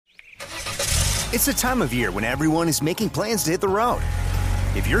It's the time of year when everyone is making plans to hit the road.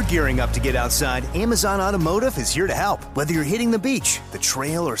 If you're gearing up to get outside, Amazon Automotive is here to help. Whether you're hitting the beach, the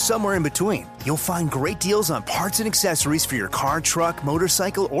trail, or somewhere in between, you'll find great deals on parts and accessories for your car, truck,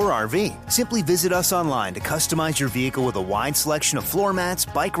 motorcycle, or RV. Simply visit us online to customize your vehicle with a wide selection of floor mats,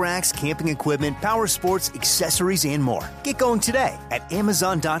 bike racks, camping equipment, power sports, accessories, and more. Get going today at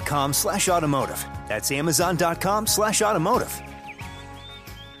Amazon.com/automotive. That's Amazon.com/automotive.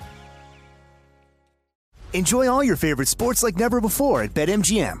 Enjoy all your favorite sports like never before at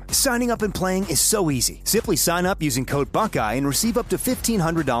BetMGM. Signing up and playing is so easy. Simply sign up using code Buckeye and receive up to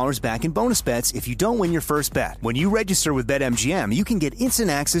 $1,500 back in bonus bets if you don't win your first bet. When you register with BetMGM, you can get instant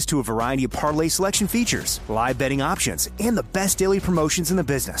access to a variety of parlay selection features, live betting options, and the best daily promotions in the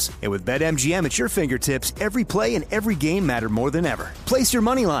business. And with BetMGM at your fingertips, every play and every game matter more than ever. Place your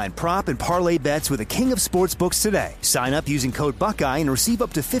moneyline, prop, and parlay bets with the king of sportsbooks today. Sign up using code Buckeye and receive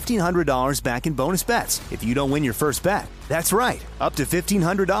up to $1,500 back in bonus bets if you don't win your first bet. That's right, up to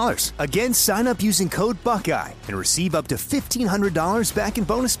 $1,500. Again, sign up using code Buckeye and receive up to $1,500 back in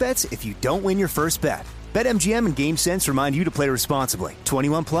bonus bets if you don't win your first bet. BetMGM and GameSense remind you to play responsibly.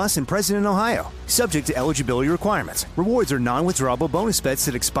 21 plus and present in Ohio. Subject to eligibility requirements. Rewards are non-withdrawable bonus bets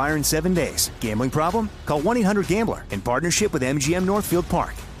that expire in 7 days. Gambling problem? Call 1-800-GAMBLER in partnership with MGM Northfield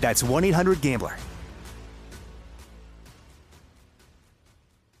Park. That's 1-800-GAMBLER.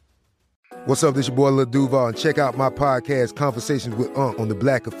 What's up, this your boy Lil Duval, and check out my podcast, Conversations with Unc, on the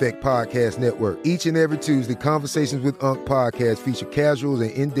Black Effect Podcast Network. Each and every Tuesday, Conversations with Unc podcast feature casual and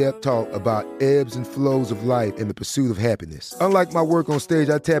in-depth talk about ebbs and flows of life and the pursuit of happiness. Unlike my work on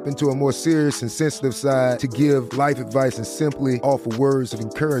stage, I tap into a more serious and sensitive side to give life advice and simply offer words of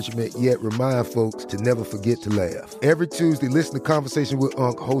encouragement, yet remind folks to never forget to laugh. Every Tuesday, listen to Conversations with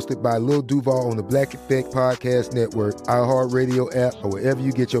Unc, hosted by Lil Duval on the Black Effect Podcast Network, iHeartRadio app, or wherever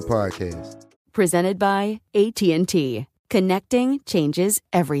you get your podcasts. Presented by AT&T. Connecting changes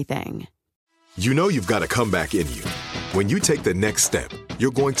everything. You know you've got a comeback in you. When you take the next step,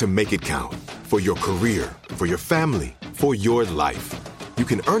 you're going to make it count. For your career, for your family, for your life. You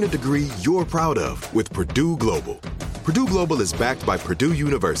can earn a degree you're proud of with Purdue Global. Purdue Global is backed by Purdue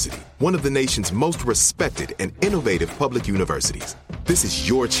University, one of the nation's most respected and innovative public universities. This is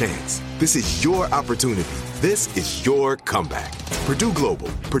your chance. This is your opportunity. This is your comeback. Purdue Global,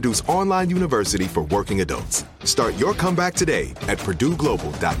 Purdue's online university for working adults. Start your comeback today at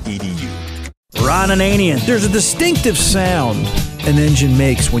purdueglobal.edu. Ron Ananian. There's a distinctive sound an engine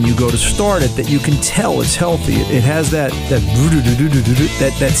makes when you go to start it that you can tell it's healthy. It has that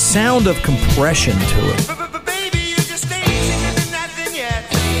sound of compression to it.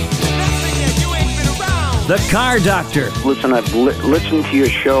 The Car Doctor. Listen, I've listened to your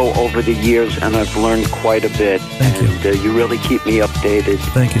show over the years, and I've learned quite a bit. Thank you. You really keep me updated.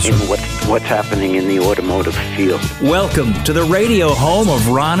 Thank you, sir. In what's happening in the automotive field. Welcome to the radio home of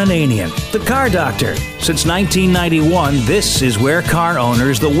Ron Ananian, The Car Doctor. Since 1991, this is where car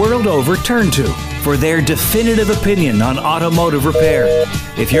owners the world over turn to for their definitive opinion on automotive repair.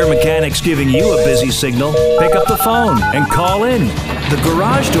 If your mechanic's giving you a busy signal, pick up the phone and call in. The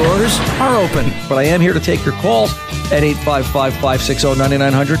garage doors are open. But I am here to take your calls at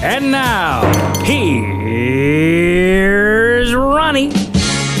 855-560-9900. And now, here's Ronnie.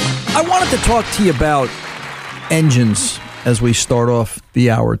 I wanted to talk to you about engines as we start off the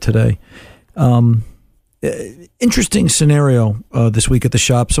hour today. Interesting scenario this week at the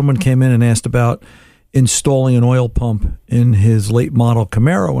shop. Someone came in and asked about installing an oil pump in his late model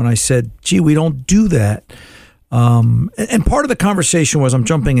Camaro, and I said, gee, we don't do that. And part of the conversation was, I'm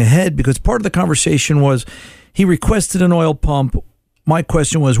jumping ahead, because part of the conversation was he requested an oil pump. My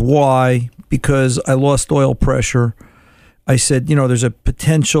question was, why? Because I lost oil pressure. I said, there's a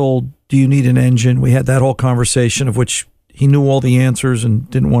potential, do you need an engine? We had that whole conversation, of which he knew all the answers and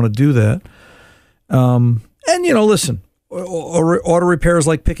didn't want to do that. And, listen, auto repair is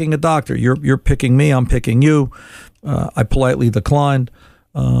like picking a doctor. You're picking me, I'm picking you. I politely declined.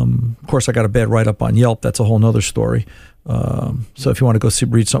 Of course, I got a bad write-up on Yelp. That's a whole nother story. So if you want to go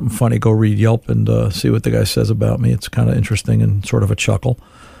read something funny, go read Yelp and see what the guy says about me. It's kind of interesting and sort of a chuckle.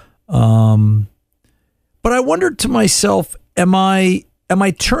 But I wondered to myself, am I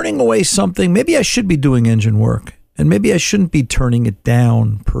turning away something? Maybe I should be doing engine work, and maybe I shouldn't be turning it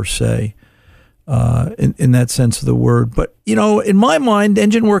down per se. In that sense of the word. But, in my mind,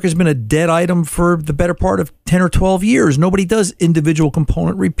 engine work has been a dead item for the better part of 10 or 12 years. Nobody does individual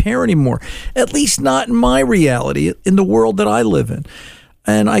component repair anymore, at least not in my reality, in the world that I live in.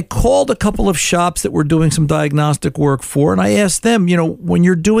 And I called a couple of shops that we're doing some diagnostic work for, and I asked them, when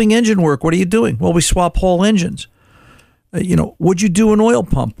you're doing engine work, what are you doing? Well, we swap whole engines. would you do an oil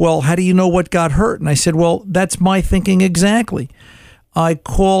pump? Well, how do you know what got hurt? And I said, well, that's my thinking exactly. I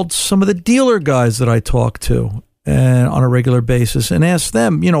called some of the dealer guys that I talk to on a regular basis and asked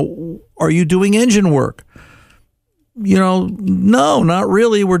them, are you doing engine work? No, not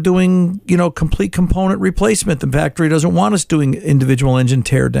really. We're doing, complete component replacement. The factory doesn't want us doing individual engine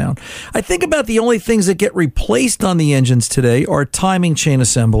tear down. I think about the only things that get replaced on the engines today are timing chain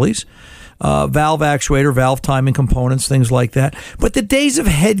assemblies, valve actuator, valve timing components, things like that. But the days of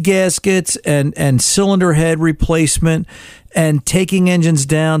head gaskets and cylinder head replacement and taking engines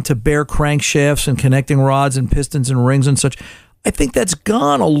down to bare crankshafts and connecting rods and pistons and rings and such, I think that's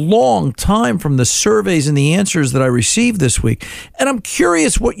gone a long time from the surveys and the answers that I received this week. And I'm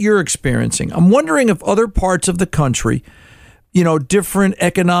curious what you're experiencing. I'm wondering if other parts of the country, different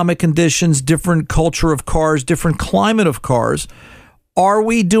economic conditions, different culture of cars, different climate of cars, are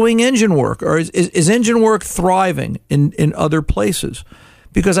we doing engine work, or is engine work thriving in other places?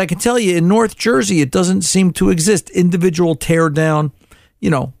 Because I can tell you in North Jersey, it doesn't seem to exist. Individual tear down,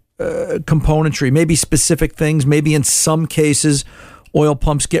 componentry, maybe specific things, maybe in some cases, oil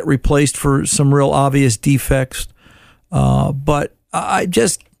pumps get replaced for some real obvious defects. But I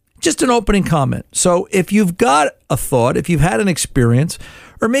just an opening comment. So if you've got a thought, if you've had an experience,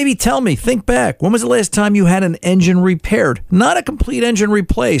 or maybe tell me, think back. When was the last time you had an engine repaired? Not a complete engine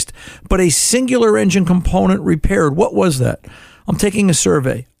replaced, but a singular engine component repaired. What was that? I'm taking a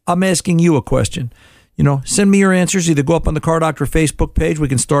survey. I'm asking you a question. Send me your answers. Either go up on the Car Doctor Facebook page. We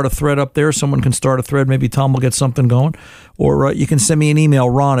can start a thread up there. Someone can start a thread. Maybe Tom will get something going. Or you can send me an email,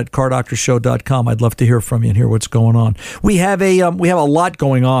 ron@cardoctorshow.com. I'd love to hear from you and hear what's going on. We have a lot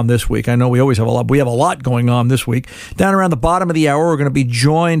going on this week. I know we always have a lot. We have a lot going on this week. Down around the bottom of the hour, we're going to be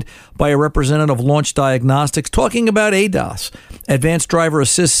joined by a representative of Launch Diagnostics talking about ADAS, Advanced Driver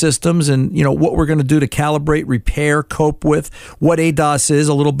Assist Systems, and what we're going to do to calibrate, repair, cope with, what ADAS is,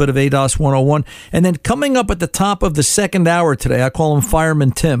 a little bit of ADAS 101. And then coming up at the top of the second hour today, I call him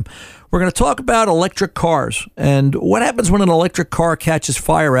Fireman Tim. We're going to talk about electric cars and what happens when an electric car catches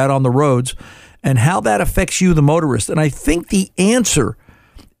fire out on the roads and how that affects you, the motorist. And I think the answer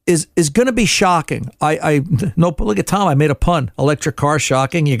is going to be shocking. Look at Tom. I made a pun. Electric car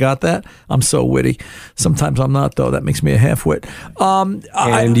shocking. You got that? I'm so witty. Sometimes I'm not, though. That makes me a half-wit.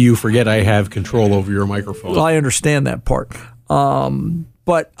 And you forget I have control over your microphone. I understand that part.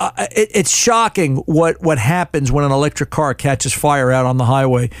 But it's shocking what happens when an electric car catches fire out on the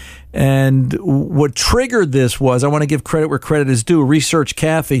highway. And what triggered this was, I want to give credit where credit is due. Research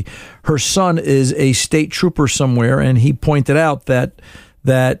Kathy, her son is a state trooper somewhere, and he pointed out that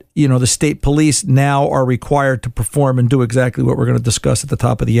the state police now are required to perform and do exactly what we're going to discuss at the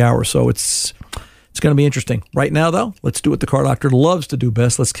top of the hour. So it's going to be interesting. Right now, though, let's do what the Car Doctor loves to do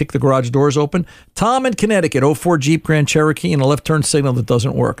best. Let's kick the garage doors open. Tom in Connecticut, 04 Jeep Grand Cherokee, and a left turn signal that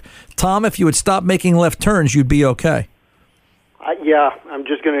doesn't work. Tom, if you would stop making left turns, you'd be okay. Yeah, I'm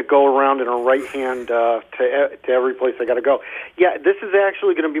just going to go around in a right hand to every place I got to go. Yeah, this is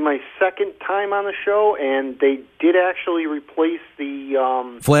actually going to be my second time on the show, and they did actually replace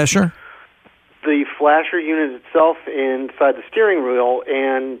the flasher? The flasher unit itself inside the steering wheel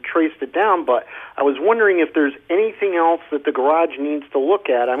and traced it down, but I was wondering if there's anything else that the garage needs to look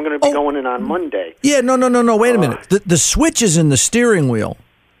at. I'm going to be going in on Monday. Yeah, no, wait a minute. The switch is in the steering wheel.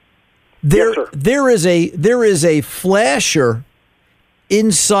 Yes, sir. There is a flasher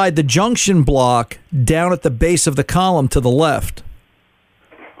inside the junction block down at the base of the column to the left.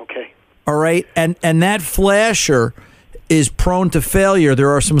 Okay. All right, and that flasher is prone to failure. There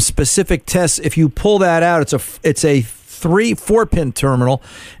are some specific tests. If you pull that out, it's a 4-pin terminal,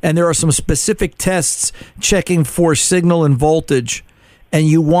 and there are some specific tests checking for signal and voltage. And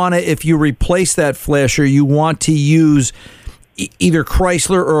you want to, if you replace that flasher, you want to use either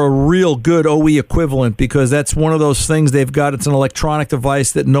Chrysler or a real good OE equivalent, because that's one of those things they've got. It's an electronic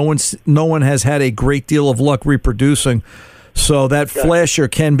device that no one has had a great deal of luck reproducing. So that flasher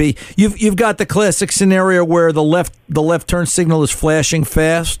can be. You've got the classic scenario where the left turn signal is flashing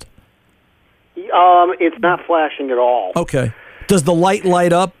fast. It's not flashing at all. Okay. Does the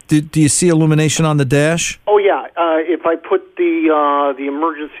light up? Do you see illumination on the dash? Oh yeah. If I put the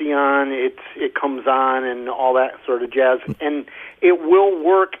emergency on, it comes on and all that sort of jazz, and it will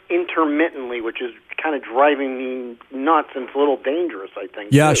work intermittently, which is kind of driving me nuts and it's a little dangerous, I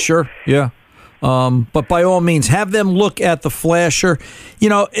think. Yeah, too. Sure. Yeah. But by all means, have them look at the flasher.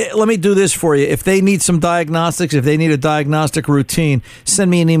 Let me do this for you. If they need some diagnostics, if they need a diagnostic routine, send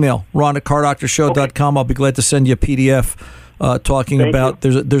me an email, ron@cardoctorshow.com. I'll be glad to send you a PDF talking Thank about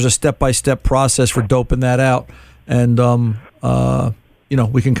you. there's a step-by-step process for doping that out. And,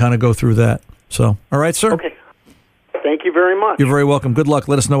 we can kind of go through that. So, all right, sir? Okay. Thank you very much. You're very welcome. Good luck.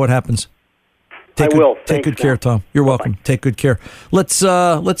 Let us know what happens. I will. Take Thanks, good care, man. Tom. You're welcome. Bye-bye. Take good care. Let's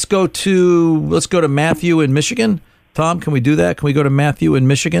go to Matthew in Michigan. Tom, can we do that? Can we go to Matthew in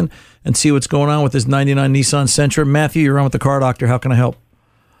Michigan and see what's going on with his 99 Nissan Sentra? Matthew, you're on with the Car Doctor. How can I help?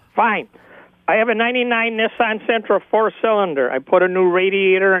 Fine. I have a 99 Nissan Sentra 4-cylinder. I put a new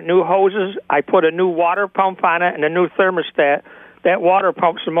radiator, new hoses. I put a new water pump on it and a new thermostat. That water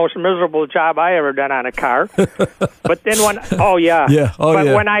pump's the most miserable job I ever done on a car. But then when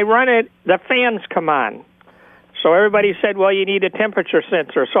I run it, the fans come on. So everybody said, well, you need a temperature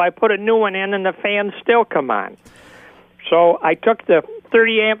sensor. So I put a new one in, and the fans still come on. So I took the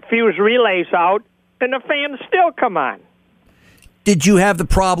 30-amp fuse relays out, and the fans still come on. Did you have the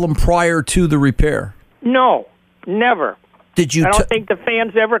problem prior to the repair? No, never. Did you? I don't think the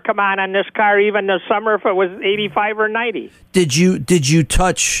fans ever come on this car, even in the summer, if it was 85 or 90. Did you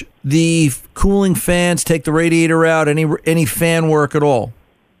touch the cooling fans? Take the radiator out? Any fan work at all?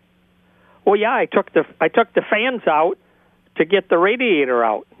 Well, yeah, I took the fans out to get the radiator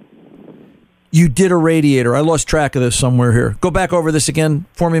out. You did a radiator. I lost track of this somewhere here. Go back over this again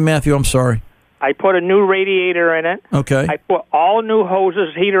for me, Matthew. I'm sorry. I put a new radiator in it. Okay. I put all new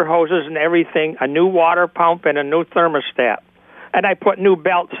hoses, heater hoses and everything, a new water pump and a new thermostat. And I put new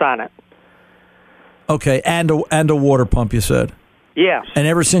belts on it. Okay, and a water pump, you said? Yes. And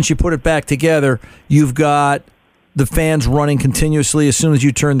ever since you put it back together, you've got the fans running continuously as soon as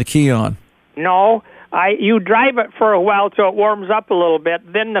you turn the key on? No. You drive it for a while till it warms up a little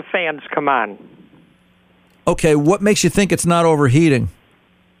bit, then the fans come on. Okay, what makes you think it's not overheating?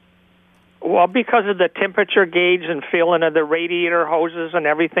 Well, because of the temperature gauge and feeling of the radiator hoses and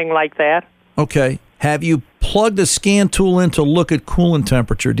everything like that. Okay. Have you plugged a scan tool in to look at coolant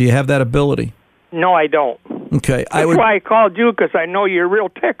temperature? Do you have that ability? No, I don't. Okay. That's why I called you, because I know you're real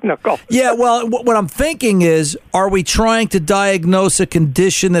technical. Yeah, well, what I'm thinking is, are we trying to diagnose a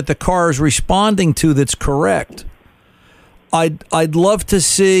condition that the car is responding to that's correct? I'd love to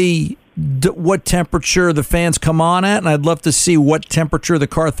see what temperature the fans come on at, and I'd love to see what temperature the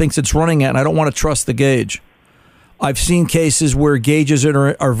car thinks it's running at, and I don't want to trust the gauge. I've seen cases where gauges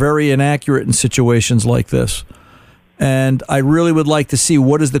are very inaccurate in situations like this. And I really would like to see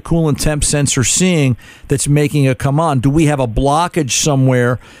what is the coolant temp sensor seeing that's making it come on. Do we have a blockage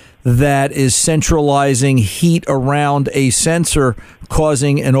somewhere that is centralizing heat around a sensor,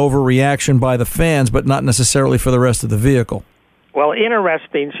 causing an overreaction by the fans, but not necessarily for the rest of the vehicle? Well,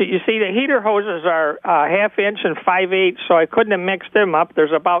 interesting. So you see, the heater hoses are 1/2 inch and 5/8, so I couldn't have mixed them up.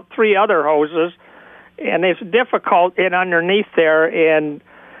 There's about 3 other hoses, and it's difficult in underneath there. And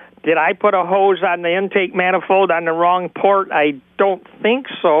did I put a hose on the intake manifold on the wrong port? I don't think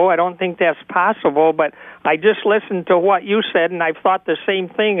so. I don't think that's possible, but I just listened to what you said, and I've thought the same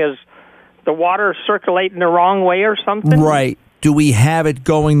thing. Is the water circulating the wrong way or something? Right. Do we have it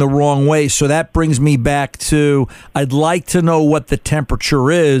going the wrong way? So that brings me back to, I'd like to know what the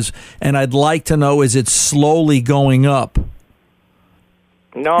temperature is, and I'd like to know, is it slowly going up?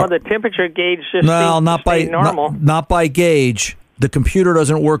 No, the temperature gauge just seems to stay normal. Not by gauge. The computer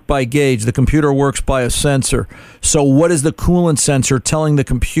doesn't work by gauge. The computer works by a sensor. So what is the coolant sensor telling the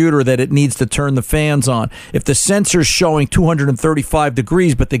computer that it needs to turn the fans on? If the sensor's showing 235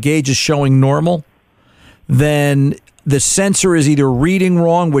 degrees, but the gauge is showing normal, then the sensor is either reading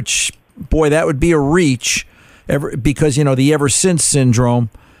wrong, which, boy, that would be a reach, because, the ever since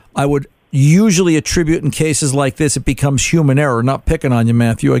syndrome, I would usually attribute in cases like this, it becomes human error. Not picking on you,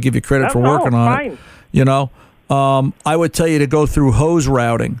 Matthew. I give you credit for working on it. I would tell you to go through hose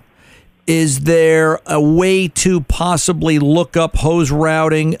routing. Is there a way to possibly look up hose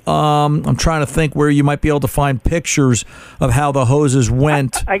routing? I'm trying to think where you might be able to find pictures of how the hoses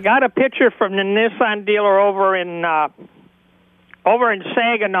went. I got a picture from the Nissan dealer over in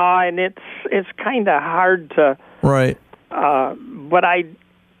Saginaw, and it's kind of hard to. Right. But I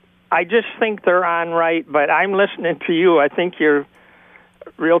just think they're on right. But I'm listening to you. I think you're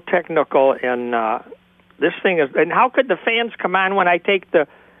real technical, and this thing is. And how could the fans come on when I take the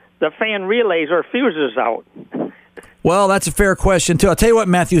fan relays or fuses out? Well, that's a fair question too. I'll tell you what,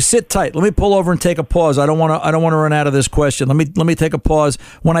 Matthew, sit tight. Let me pull over and take a pause. I don't want to run out of this question. Let me take a pause.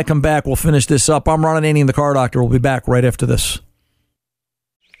 When I come back, we'll finish this up. I'm Ron Ananian, the Car Doctor. We'll be back right after this.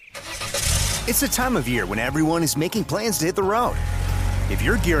 It's the time of year when everyone is making plans to hit the road. If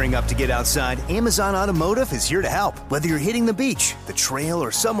you're gearing up to get outside, Amazon Automotive is here to help. Whether you're hitting the beach, the trail,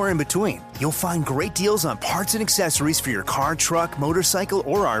 or somewhere in between, you'll find great deals on parts and accessories for your car, truck, motorcycle,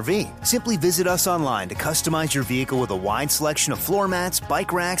 or RV. Simply visit us online to customize your vehicle with a wide selection of floor mats,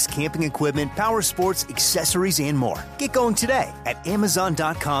 bike racks, camping equipment, power sports, accessories, and more. Get going today at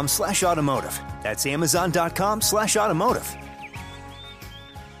Amazon.com/automotive. That's Amazon.com/automotive.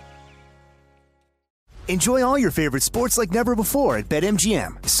 Enjoy all your favorite sports like never before at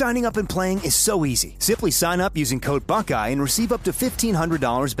BetMGM. Signing up and playing is so easy. Simply sign up using code Buckeye and receive up to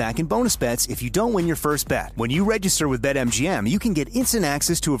 $1,500 back in bonus bets if you don't win your first bet. When you register with BetMGM, you can get instant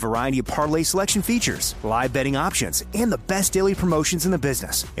access to a variety of parlay selection features, live betting options, and the best daily promotions in the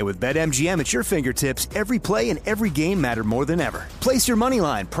business. And with BetMGM at your fingertips, every play and every game matter more than ever. Place your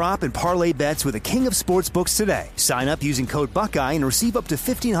moneyline, prop, and parlay bets with the king of sportsbooks today. Sign up using code Buckeye and receive up to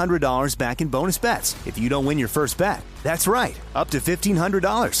 $1,500 back in bonus bets if you don't win your first bet. That's right, up to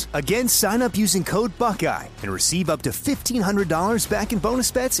 $1,500. Again, sign up using code Buckeye and receive up to $1,500 back in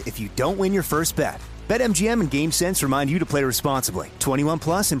bonus bets if you don't win your first bet. BetMGM and GameSense remind you to play responsibly. 21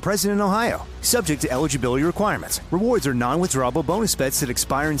 plus and present in Ohio. Subject to eligibility requirements. Rewards are non-withdrawable bonus bets that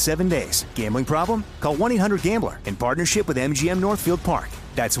expire in 7 days. Gambling problem? Call 1-800-GAMBLER in partnership with MGM Northfield Park.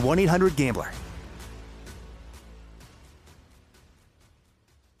 That's 1-800-GAMBLER.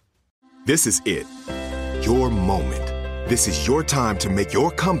 This is it. Your moment. This is your time to make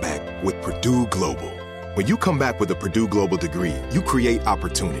your comeback with Purdue Global. When you come back with a Purdue Global degree, you create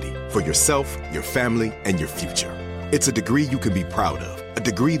opportunity for yourself, your family, and your future. It's a degree you can be proud of, a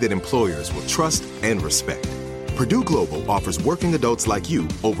degree that employers will trust and respect. Purdue Global offers working adults like you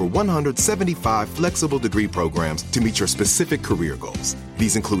over 175 flexible degree programs to meet your specific career goals.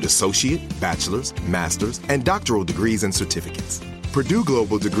 These include associate, bachelor's, master's, and doctoral degrees and certificates. Purdue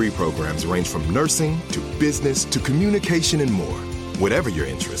Global degree programs range from nursing to business to communication and more. Whatever your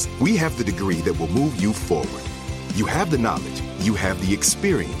interest, we have the degree that will move you forward. You have the knowledge, you have the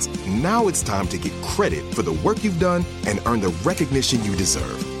experience. Now it's time to get credit for the work you've done and earn the recognition you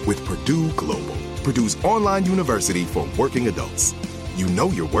deserve with Purdue Global, Purdue's online university for working adults. You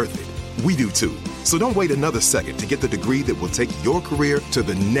know you're worth it. We do too. So don't wait another second to get the degree that will take your career to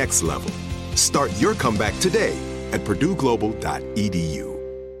the next level. Start your comeback today at purdueglobal.edu.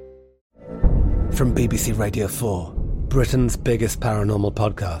 From BBC Radio 4, Britain's biggest paranormal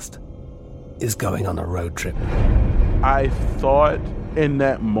podcast is going on a road trip. I thought in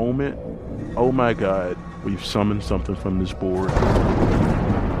that moment, oh my God, we've summoned something from this board.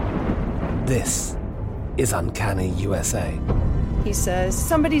 This is Uncanny USA. He says,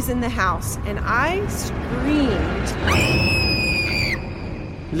 somebody's in the house, and I screamed.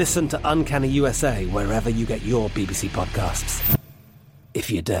 Listen to Uncanny USA wherever you get your BBC podcasts,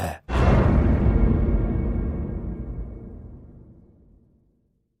 if you dare.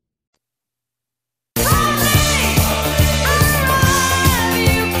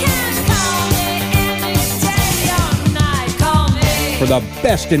 For the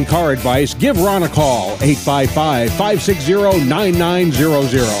best in car advice, give Ron a call,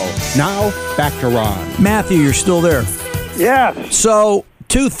 855-560-9900. Now, back to Ron. Matthew, you're still there. Yes. So,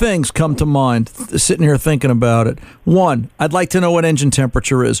 two things come to mind, sitting here thinking about it. One, I'd like to know what engine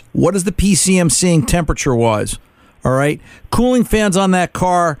temperature is. What is the PCM seeing temperature-wise? All right? Cooling fans on that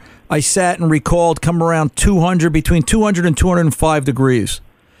car, I sat and recalled, come around between 200 and 205 degrees.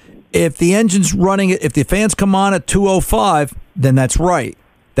 If the engine's running, if the fans come on at 205, then that's right.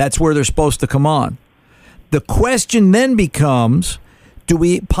 That's where they're supposed to come on. The question then becomes, do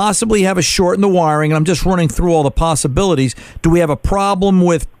we possibly have a short in the wiring? And I'm just running through all the possibilities. Do we have a problem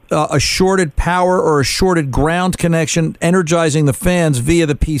with a shorted power or a shorted ground connection energizing the fans via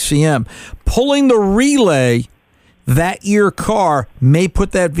the PCM? Pulling the relay, that ear car may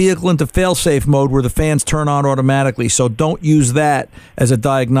put that vehicle into fail-safe mode where the fans turn on automatically. So don't use that as a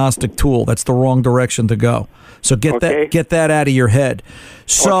diagnostic tool. That's the wrong direction to go. So get that out of your head.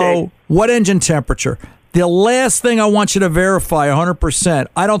 So what engine temperature? The last thing I want you to verify 100%,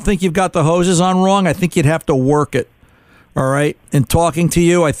 I don't think you've got the hoses on wrong. I think you'd have to work it. All right? In talking to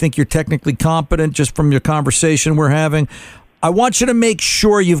you, I think you're technically competent just from your conversation we're having. I want you to make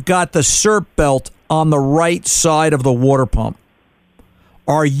sure you've got the SERP belt on the right side of the water pump.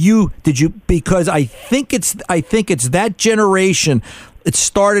 Because I think it's that generation. It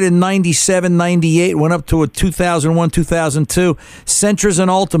started in 97, 98, went up to a 2001, 2002. Sentras and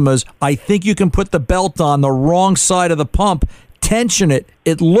Ultimas, I think you can put the belt on the wrong side of the pump, tension it,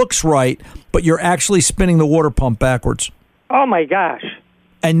 it looks right, but you're actually spinning the water pump backwards. Oh, my gosh.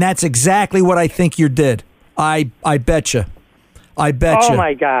 And that's exactly what I think you did. I bet you. Oh,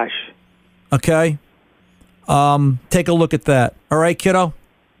 my gosh. Okay? Take a look at that. All right, kiddo?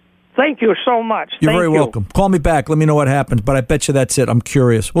 Thank you so much. You're very welcome. Call me back. Let me know what happens, but I bet you that's it. I'm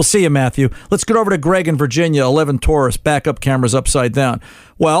curious. We'll see you, Matthew. Let's get over to Greg in Virginia, 11 Taurus, backup cameras upside down.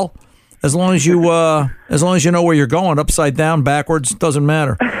 Well, as long as you know where you're going, upside down, backwards, doesn't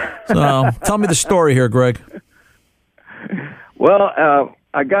matter. So tell me the story here, Greg. Well,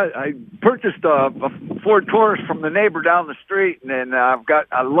 I purchased a Ford Taurus from the neighbor down the street, and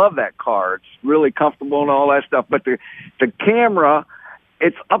I love that car. It's really comfortable and all that stuff. But the camera,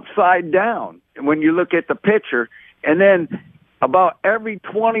 it's upside down when you look at the picture, and then about every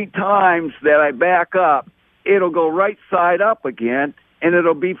 20 times that I back up, it'll go right side up again, and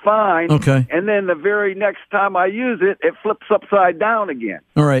it'll be fine. Okay. And then the very next time I use it, it flips upside down again.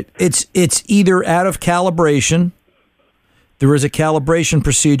 All right. It's either out of calibration. There is a calibration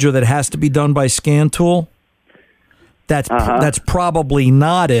procedure that has to be done by ScanTool. That's probably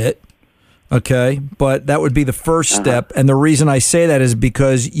not it. Okay, but that would be the first step. And the reason I say that is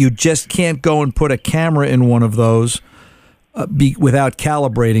because you just can't go and put a camera in one of those without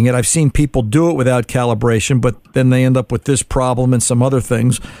calibrating it. I've seen people do it without calibration, but then they end up with this problem and some other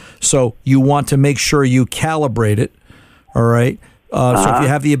things. So you want to make sure you calibrate it, all right? So if you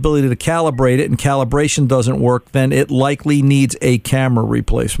have the ability to calibrate it and calibration doesn't work, then it likely needs a camera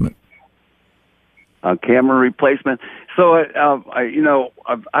replacement. A camera replacement. So,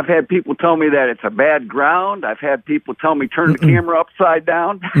 I've had people tell me that it's a bad ground. I've had people tell me turn the camera upside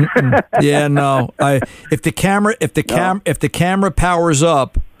down. Yeah, no. If the camera powers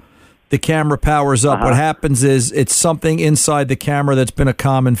up, the camera powers up. What happens is it's something inside the camera that's been a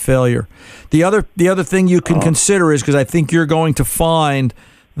common failure. The other thing you can consider is, because I think you're going to find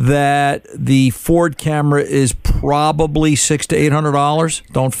that the Ford camera is probably $600 to $800.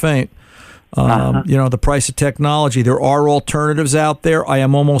 Don't faint. The price of technology. There are alternatives out there. I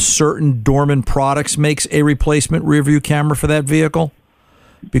am almost certain Dorman Products makes a replacement rear view camera for that vehicle,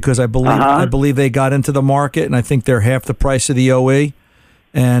 because I believe they got into the market, and I think they're half the price of the OE.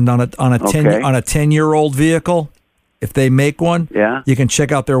 And on a 10-year-old vehicle, if they make one, you can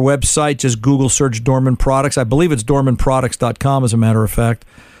check out their website. Just Google search Dorman Products. I believe it's dormanproducts.com, as a matter of fact.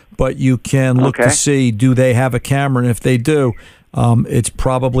 But you can look to see, do they have a camera, and if they do, it's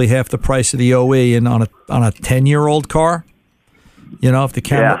probably half the price of the OE. And on a 10-year-old car, if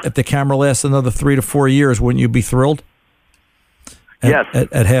the camera lasts another 3 to 4 years, wouldn't you be thrilled?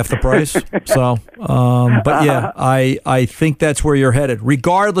 At half the price. So, but yeah, I think that's where you're headed.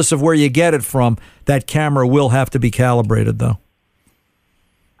 Regardless of where you get it from, that camera will have to be calibrated, though.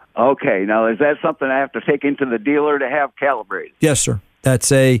 Okay. Now, is that something I have to take into the dealer to have calibrated? Yes, sir.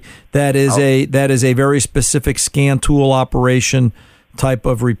 That is a very specific ScanTool operation type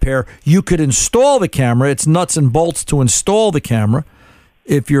of repair. You could install the camera. It's nuts and bolts to install the camera.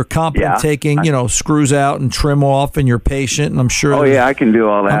 If you're competent taking, screws out and trim off, and you're patient, and I'm sure. I can do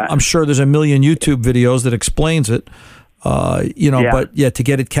all that. I'm sure there's a million YouTube videos that explains it. But to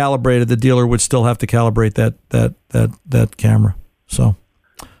get it calibrated, the dealer would still have to calibrate that camera. So,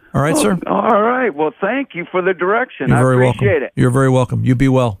 all right, sir. All right. Well, thank you for the direction. You're very I appreciate it. You're very welcome. You be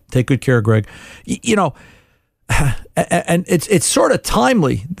well. Take good care, Greg. And it's sort of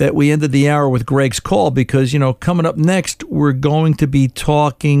timely that we ended the hour with Greg's call, because, coming up next, we're going to be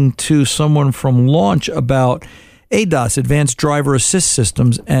talking to someone from Launch about ADAS, Advanced Driver Assist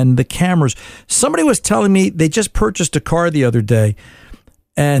Systems, and the cameras. Somebody was telling me they just purchased a car the other day,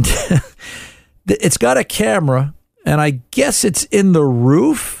 and it's got a camera, and I guess it's in the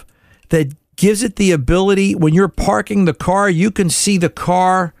roof that gives it the ability, when you're parking the car, you can see the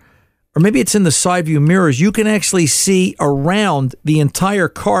car. Or maybe it's in the side view mirrors. You can actually see around the entire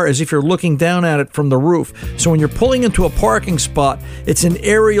car as if you're looking down at it from the roof. So when you're pulling into a parking spot, it's an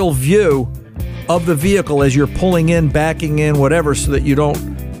aerial view of the vehicle as you're pulling in, backing in, whatever, so that you don't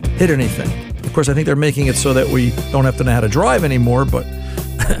hit anything. Of course, I think they're making it so that we don't have to know how to drive anymore, but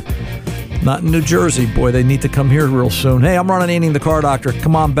not in New Jersey. Boy, they need to come here real soon. Hey, I'm Ron Ananian, the Car Doctor.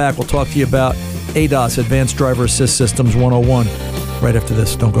 Come on back. We'll talk to you about ADAS, Advanced Driver Assist Systems 101. Right after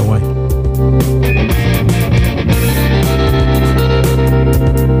this. Don't go away.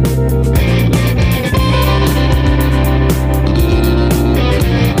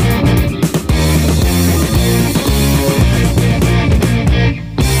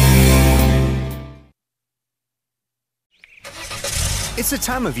 It's the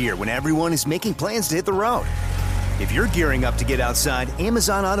time of year when everyone is making plans to hit the road. If you're gearing up to get outside,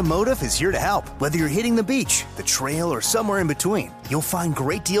 Amazon Automotive is here to help. Whether you're hitting the beach, the trail, or somewhere in between, you'll find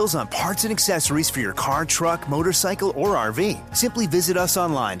great deals on parts and accessories for your car, truck, motorcycle, or RV. Simply visit us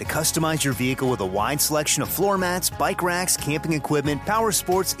online to customize your vehicle with a wide selection of floor mats, bike racks, camping equipment, power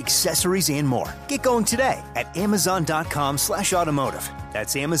sports, accessories, and more. Get going today at Amazon.com/automotive.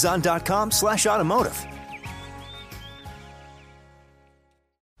 That's Amazon.com/automotive.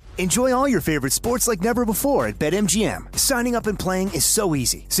 Enjoy all your favorite sports like never before at BetMGM. Signing up and playing is so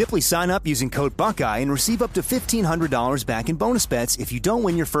easy. Simply sign up using code Buckeye and receive up to $1,500 back in bonus bets if you don't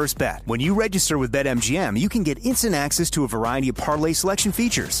win your first bet. When you register with BetMGM, you can get instant access to a variety of parlay selection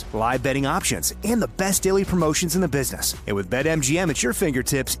features, live betting options, and the best daily promotions in the business. And with BetMGM at your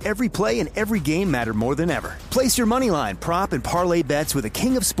fingertips, every play and every game matter more than ever. Place your moneyline, prop, and parlay bets with the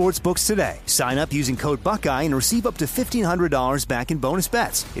king of sportsbooks today. Sign up using code Buckeye and receive up to $1,500 back in bonus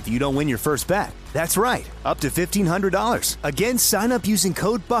bets if you don't win your first bet. That's right, up to $1,500. Again, sign up using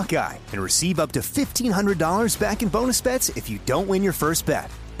code Buckeye and receive up to $1,500 back in bonus bets if you don't win your first bet.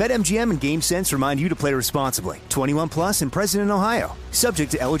 BetMGM and GameSense remind you to play responsibly. 21 plus and present in Ohio. Subject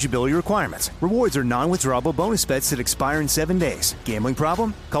to eligibility requirements. Rewards are non-withdrawable bonus bets that expire in 7 days. Gambling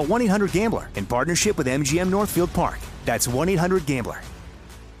problem? Call 1-800-GAMBLER in partnership with MGM Northfield Park. That's 1-800-GAMBLER.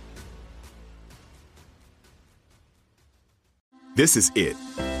 This is it.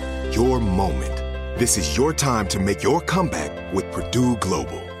 Your moment. This is your time to make your comeback with Purdue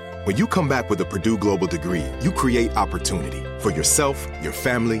Global. When you come back with a Purdue Global degree, you create opportunity for yourself, your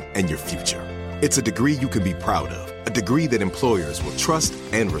family, and your future. It's a degree you can be proud of, a degree that employers will trust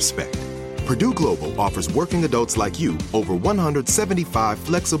and respect. Purdue Global offers working adults like you over 175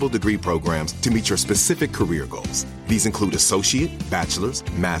 flexible degree programs to meet your specific career goals. These include associate, bachelor's,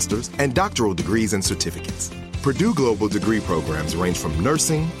 master's, and doctoral degrees and certificates. Purdue Global degree programs range from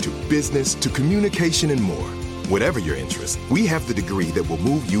nursing to business to communication and more. Whatever your interest, we have the degree that will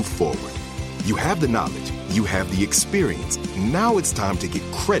move you forward. You have the knowledge, you have the experience. Now it's time to get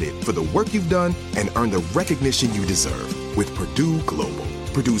credit for the work you've done and earn the recognition you deserve with Purdue Global,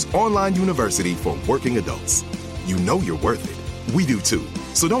 Purdue's online university for working adults. You know you're worth it. We do too.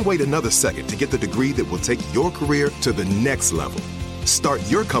 So don't wait another second to get the degree that will take your career to the next level. Start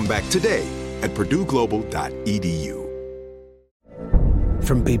your comeback today at purdueglobal.edu.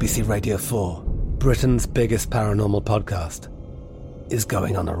 From BBC Radio 4, Britain's biggest paranormal podcast is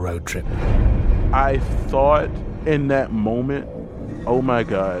going on a road trip. I thought in that moment, oh my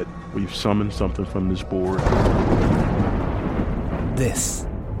God, we've summoned something from this board. This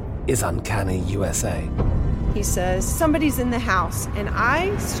is Uncanny USA. He says, somebody's in the house, and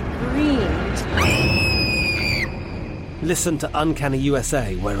I screamed. Listen to Uncanny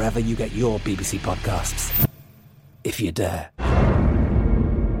USA wherever you get your BBC podcasts, if you dare.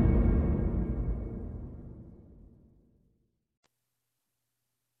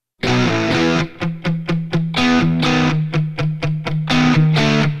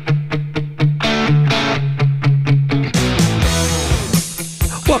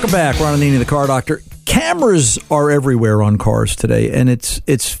 Welcome back, Ron Ananian, the Car Doctor. Cameras are everywhere on cars today, and it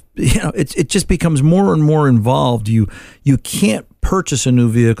just becomes more and more involved. You can't purchase a new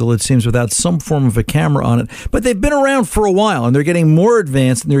vehicle, it seems, without some form of a camera on it. But they've been around for a while, and they're getting more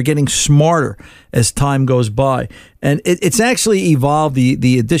advanced, and they're getting smarter as time goes by. And it's actually evolved.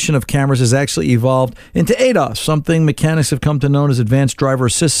 The addition of cameras has actually evolved into ADAS, something mechanics have come to know as Advanced Driver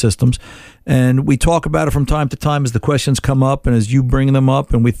Assist Systems. And we talk about it from time to time as the questions come up and as you bring them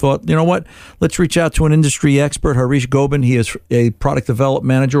up. And we thought, you know what? Let's reach out to an industry expert, Harish Gobin. He is a product development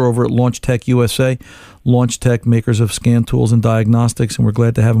manager over at Launch Tech USA. Launch Tech, makers of scan tools and diagnostics. And we're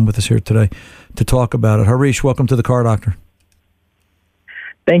glad to have him with us here today to talk about it. Harish, welcome to the Car Doctor.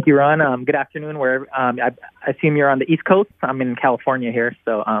 Thank you, Ron. Good afternoon. I assume you're on the East Coast. I'm in California here,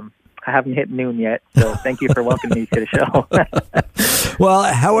 so I haven't hit noon yet. So thank you for welcoming me to the show. Well,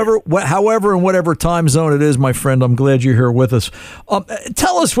 however, in whatever time zone it is, my friend, I'm glad you're here with us.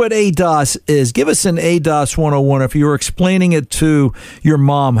 Tell us what ADAS is. Give us an ADAS 101. If you were explaining it to your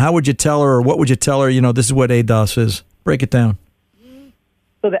mom, how would you tell her, or what would you tell her? You know, this is what ADAS is. Break it down.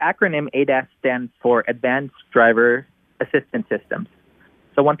 So the acronym ADAS stands for Advanced Driver Assistance Systems.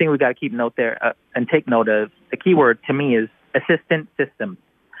 So one thing we've got to keep note there and take note of, the key word to me is assistant systems.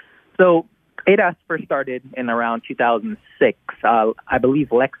 So ADAS first started in around 2006. I believe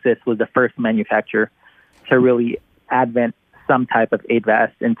Lexus was the first manufacturer to really advent some type of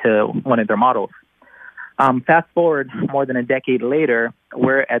ADAS into one of their models. Fast forward more than a decade later,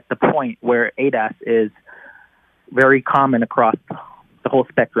 we're at the point where ADAS is very common across the whole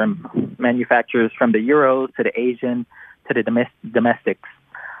spectrum, manufacturers from the Euros to the Asian to the domestics.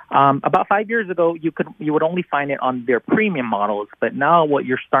 About 5 years ago, you would only find it on their premium models, but now what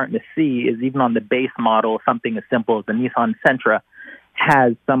you're starting to see is even on the base model, something as simple as the Nissan Sentra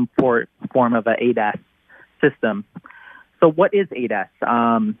has some form of an ADAS system. So what is ADAS?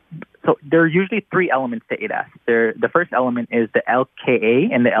 So there are usually three elements to ADAS. The first element is the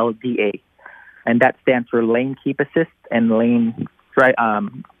LKA and the LDA, and that stands for Lane Keep Assist and Lane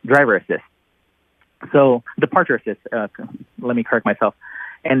Driver Assist. So departure assist, let me correct myself.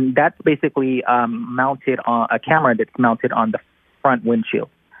 And that's basically mounted on a camera that's mounted on the front windshield.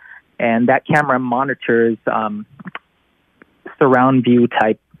 And that camera monitors surround view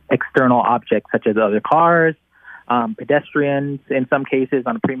type external objects such as other cars, pedestrians in some cases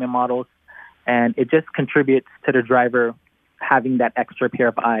on premium models. And it just contributes to the driver having that extra pair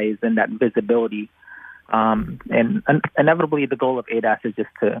of eyes and that visibility. And inevitably, the goal of ADAS is just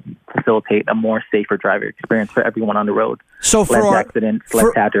to facilitate a more safer driver experience for everyone on the road. So for less accidents,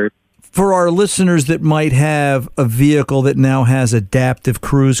 less hazards. For our listeners that might have a vehicle that now has adaptive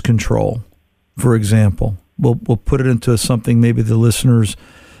cruise control, for example, we'll put it into something maybe the listeners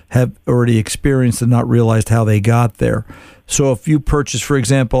have already experienced and not realized how they got there. So if you purchase, for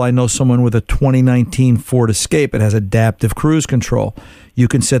example, I know someone with a 2019 Ford Escape, it has adaptive cruise control. You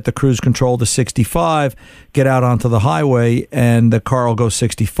can set the cruise control to 65, get out onto the highway, and the car will go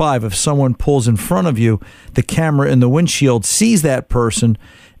 65. If someone pulls in front of you, the camera in the windshield sees that person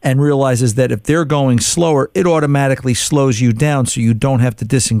and realizes that if they're going slower, it automatically slows you down so you don't have to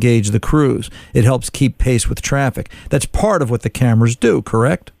disengage the cruise. It helps keep pace with traffic. That's part of what the cameras do,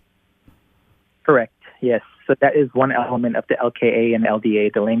 correct? Correct, yes. So that is one element of the LKA and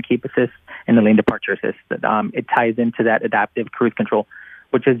LDA, the lane keep assist and the lane departure assist. It ties into that adaptive cruise control,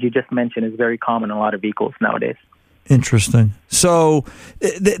 which, as you just mentioned, is very common in a lot of vehicles nowadays. Interesting. So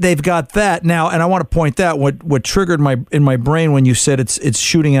they've got that now, and I want to point out what triggered in my brain when you said it's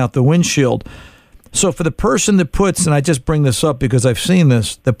shooting out the windshield. So for the person that puts, and I just bring this up because I've seen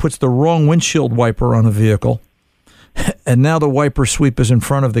this, that puts the wrong windshield wiper on a vehicle, and now the wiper sweep is in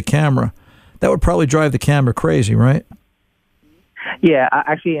front of the camera, that would probably drive the camera crazy, right? Yeah,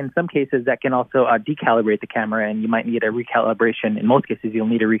 actually, in some cases, that can also decalibrate the camera, and you might need a recalibration. In most cases, you'll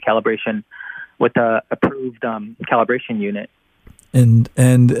need a recalibration with a approved calibration unit. And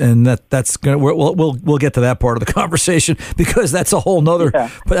that's gonna we'll get to that part of the conversation because that's a whole nother.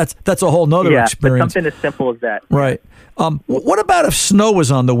 Yeah. But that's a whole nother experience. But something as simple as that. Right. What about if snow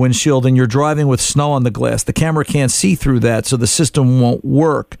is on the windshield and you're driving with snow on the glass? The camera can't see through that, so the system won't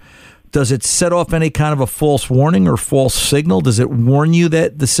work. Does it set off any kind of a false warning or false signal? Does it warn you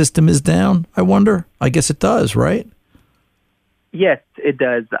that the system is down? I wonder. I guess it does, right? Yes, it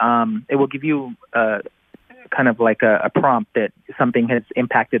does. It will give you kind of like a prompt that something has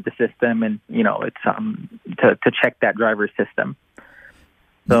impacted the system, and it's to check that driver's system.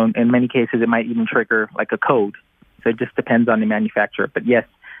 So in many cases, it might even trigger like a code. So it just depends on the manufacturer. But yes,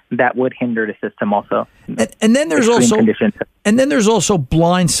 that would hinder the system also. And then there's also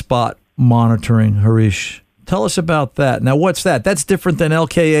blind spot monitoring, Harish. Tell us about that. Now, what's that? That's different than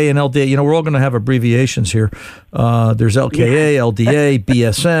LKA and LDA. We're all going to have abbreviations here. There's LKA, LDA,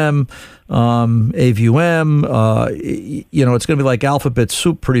 BSM, AVUM. It's going to be like alphabet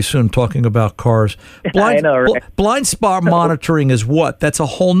soup pretty soon talking about cars. I know, right? Blind spot monitoring is what? That's a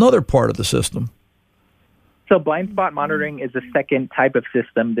whole nother part of the system. So blind spot monitoring is the second type of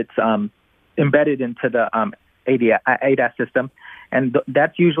system that's embedded into the ADAS system. And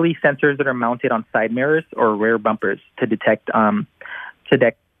that's usually sensors that are mounted on side mirrors or rear bumpers to detect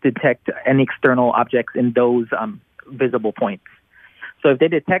any external objects in those visible points. So if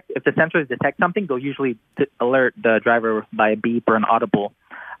the sensors detect something, they'll usually alert the driver by a beep or an audible,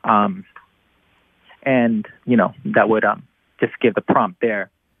 and that would just give the prompt there.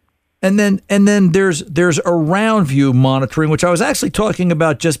 And then there's around view monitoring, which I was actually talking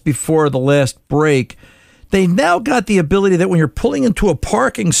about just before the last break. They now got the ability that when you're pulling into a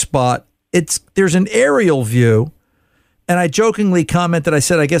parking spot, there's an aerial view. And I jokingly commented, I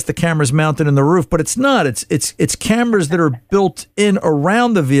said, I guess the camera's mounted in the roof, but it's not. It's cameras that are built in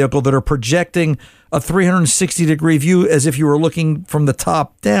around the vehicle that are projecting a 360-degree view as if you were looking from the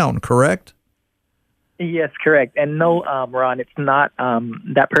top down, correct? Yes, correct. And no, Ron, it's not,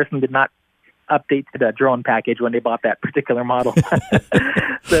 that person did not update to the drone package when they bought that particular model.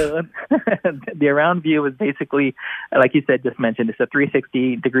 So the around view is basically, like you said, just mentioned, it's a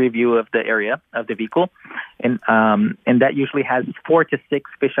 360-degree view of the area of the vehicle. And that usually has 4 to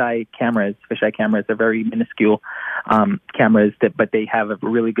 6 fisheye cameras. Fisheye cameras are very minuscule cameras, but they have a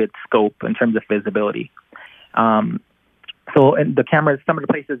really good scope in terms of visibility. So and the cameras, some of the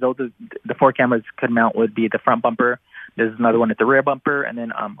places, though, the 4 cameras could mount would be the front bumper. There's another one at the rear bumper, and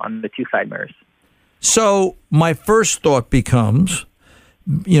then on the 2 side mirrors. So my first thought becomes,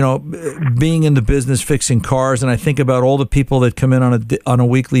 being in the business fixing cars, and I think about all the people that come in on a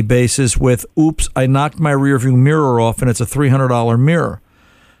weekly basis with, oops, I knocked my rearview mirror off, and it's a $300 mirror.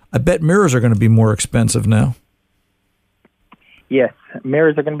 I bet mirrors are going to be more expensive now. Yes,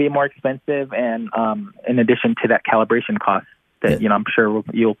 mirrors are going to be more expensive, and in addition to that calibration cost that I'm sure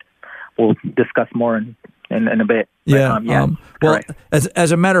we'll discuss more in in a bit. Yeah. Well,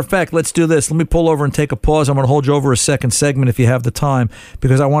 as a matter of fact, let's do this. Let me pull over and take a pause. I'm going to hold you over a second segment if you have the time,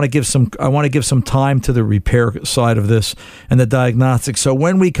 because I want to give some time to the repair side of this and the diagnostics. So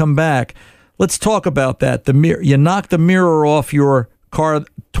when we come back, let's talk about that. The mirror. You knocked the mirror off your car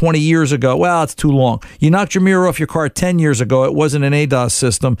 20 years ago. Well, it's too long. You knocked your mirror off your car 10 years ago. It wasn't an ADAS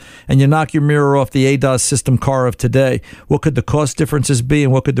system. And you knock your mirror off the ADAS system car of today. What could the cost differences be,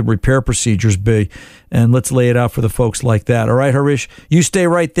 and what could the repair procedures be? And let's lay it out for the folks like that. All right, Harish, you stay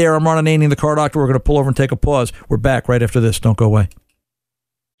right there. I'm Ron Ananian, the Car Doctor. We're going to pull over and take a pause. We're back right after this. Don't go away.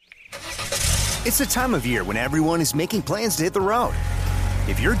 It's the time of year when everyone is making plans to hit the road.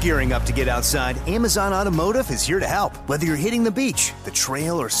 If you're gearing up to get outside, Amazon Automotive is here to help. Whether you're hitting the beach, the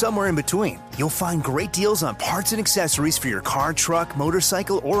trail, or somewhere in between, you'll find great deals on parts and accessories for your car, truck,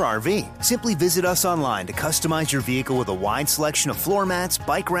 motorcycle, or RV. Simply visit us online to customize your vehicle with a wide selection of floor mats,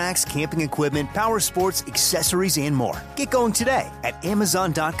 bike racks, camping equipment, power sports, accessories, and more. Get going today at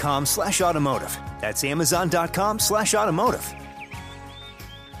Amazon.com/automotive. That's Amazon.com/automotive.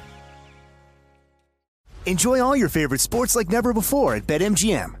 Enjoy all your favorite sports like never before at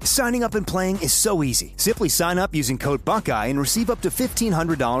BetMGM. Signing up and playing is so easy. Simply sign up using code Buckeye and receive up to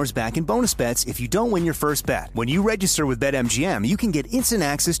 $1,500 back in bonus bets if you don't win your first bet. When you register with BetMGM, you can get instant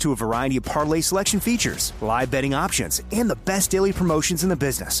access to a variety of parlay selection features, live betting options, and the best daily promotions in the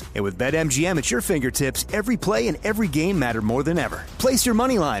business. And with BetMGM at your fingertips, every play and every game matter more than ever. Place your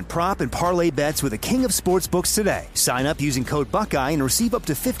moneyline, prop, and parlay bets with the king of sportsbooks today. Sign up using code Buckeye and receive up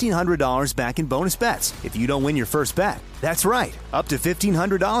to $1,500 back in bonus bets if you don't win your first bet. That's right, up to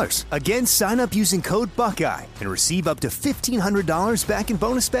 $1,500. Again, sign up using code Buckeye and receive up to $1,500 back in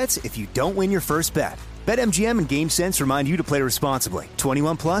bonus bets if you don't win your first bet. BetMGM and GameSense remind you to play responsibly.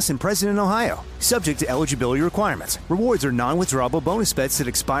 21 plus and present in Ohio. Subject to eligibility requirements. Rewards are non-withdrawable bonus bets that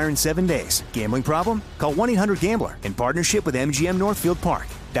expire in 7 days. Gambling problem? Call 1-800-GAMBLER in partnership with MGM Northfield Park.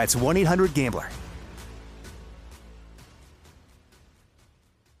 That's 1-800-GAMBLER.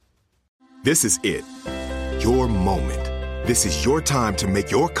 This is it. Your moment. This is your time to make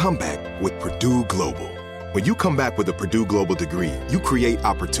your comeback with Purdue Global. When you come back with a Purdue Global degree, you create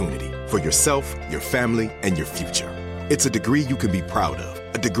opportunity for yourself, your family, and your future. It's a degree you can be proud of,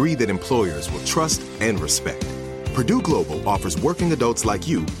 a degree that employers will trust and respect. Purdue Global offers working adults like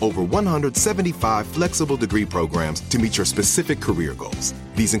you over 175 flexible degree programs to meet your specific career goals.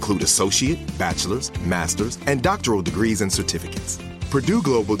 These include associate, bachelor's, master's, and doctoral degrees and certificates. Purdue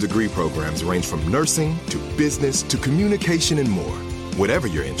Global degree programs range from nursing to business to communication and more. Whatever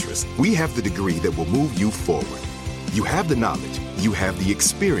your interest, we have the degree that will move you forward. You have the knowledge, you have the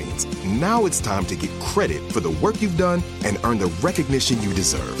experience. Now it's time to get credit for the work you've done and earn the recognition you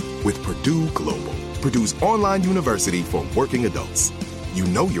deserve with Purdue Global, Purdue's online university for working adults. You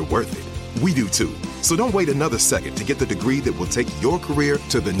know you're worth it. We do too. So don't wait another second to get the degree that will take your career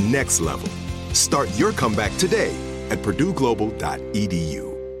to the next level. Start your comeback today at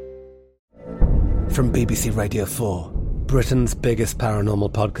purdueglobal.edu. From BBC Radio 4, Britain's biggest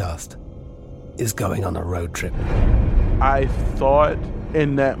paranormal podcast is going on a road trip. I thought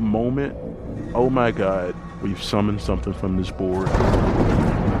in that moment, oh my God, we've summoned something from this board.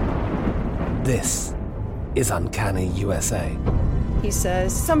 This is Uncanny USA. He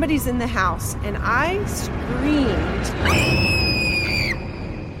says, somebody's in the house, and I screamed.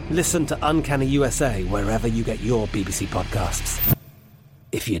 Listen to Uncanny USA wherever you get your BBC podcasts,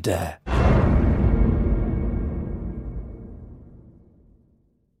 if you dare.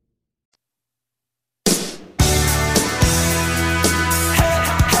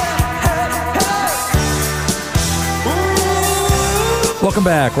 Welcome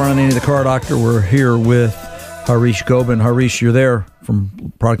back. Ron Ananian, the Car Doctor. We're here with Harish Gobin. Harish, you're there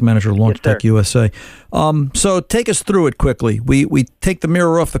from product manager of Launch Tech USA. So take us through it quickly. We take the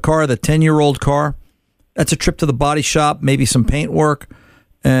mirror off the car, the 10-year-old car. That's a trip to the body shop, maybe some paint work,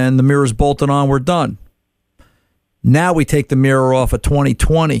 and the mirror's bolted on. We're done. Now we take the mirror off a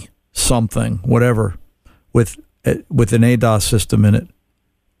 2020 something, whatever, with an ADAS system in it.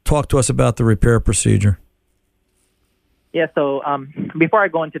 Talk to us about the repair procedure. Yeah, so before I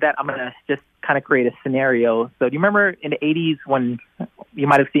go into that, I'm going to just kind of create a scenario. So do you remember in the 80s when you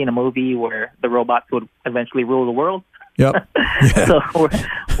might have seen a movie where the robots would eventually rule the world? Yep. Yeah. So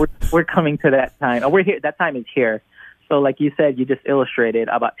we're coming to that time. We're here. That time is here. So like you said, you just illustrated,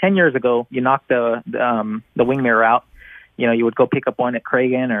 about 10 years ago, you knocked the wing mirror out. You know, you would go pick up one at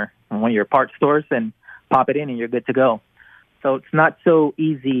Kragen or one of your parts stores and pop it in and you're good to go. So it's not so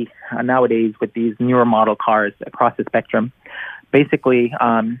easy nowadays with these newer model cars across the spectrum. Basically,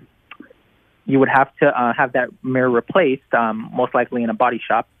 you would have to have that mirror replaced, most likely in a body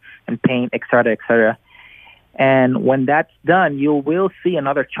shop, and paint, et cetera, et cetera. And when that's done, you will see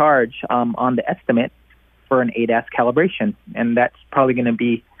another charge on the estimate for an ADAS calibration. And that's probably going to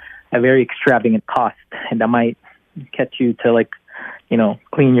be a very extravagant cost. And that might catch you to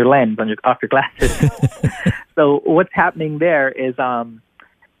clean your lens off your glasses. So what's happening there is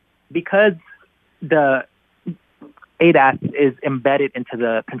because the ADAS is embedded into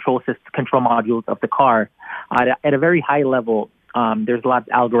the control modules of the car at a very high level. There's a lot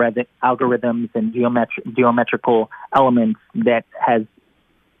of algorithms and geometrical elements that has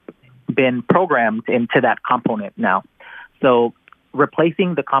been programmed into that component now. So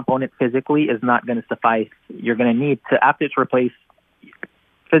replacing the component physically is not going to suffice. You're going to need to, after it's replaced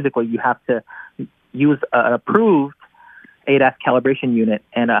physically, you have to use an approved ADAS calibration unit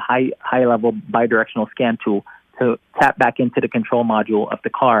and a high-level bidirectional scan tool to tap back into the control module of the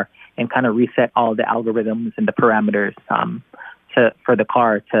car and kind of reset all the algorithms and the parameters for the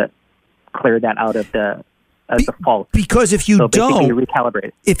car to clear that out of the fault. Because if you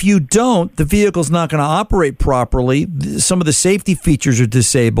recalibrate. If you don't, the vehicle's not going to operate properly. Some of the safety features are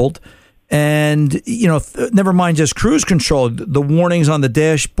disabled. And, never mind just cruise control. The warnings on the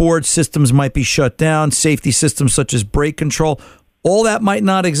dashboard, systems might be shut down, safety systems such as brake control, all that might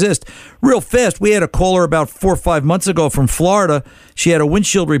not exist. Real fast, we had a caller about 4 or 5 months ago from Florida. She had a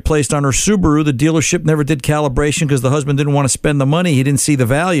windshield replaced on her Subaru. The dealership never did calibration because the husband didn't want to spend the money. He didn't see the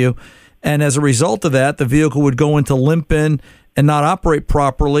value. And as a result of that, the vehicle would go into limp-in and not operate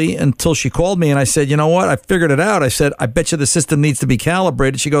properly until she called me. And I said, you know what? I figured it out. I said, I bet you the system needs to be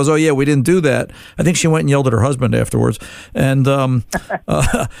calibrated. She goes, oh, yeah, we didn't do that. I think she went and yelled at her husband afterwards. And,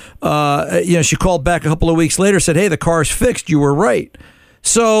 she called back a couple of weeks later, said, hey, the car's fixed. You were right.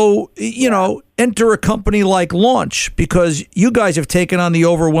 So, enter a company like Launch, because you guys have taken on the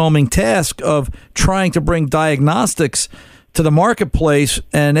overwhelming task of trying to bring diagnostics to the marketplace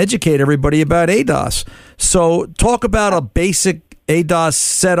and educate everybody about ADAS. So talk about a basic ADAS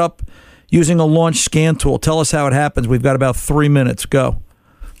setup using a Launch scan tool. Tell us how it happens. We've got about 3 minutes. Go.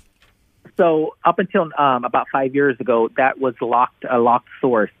 So up until about 5 years ago, that was a locked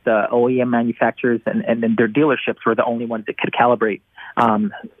source. The OEM manufacturers and their dealerships were the only ones that could calibrate,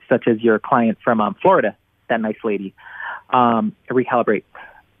 such as your client from Florida, that nice lady, recalibrate.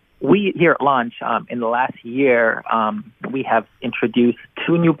 We here at Launch, in the last year, we have introduced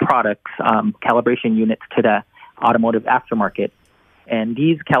 2 new products, calibration units to the automotive aftermarket. And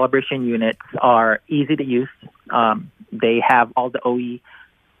these calibration units are easy to use. They have all the OE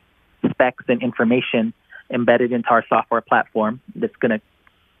specs and information embedded into our software platform that's going to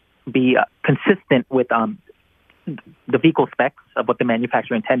be consistent with the vehicle specs of what the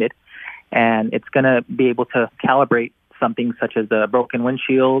manufacturer intended. And it's going to be able to calibrate something such as a broken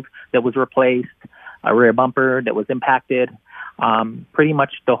windshield that was replaced, a rear bumper that was impacted, pretty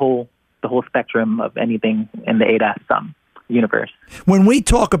much the whole spectrum of anything in the ADAS universe. When we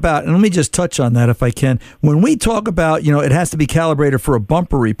talk about, and let me just touch on that if I can, when we talk about, it has to be calibrated for a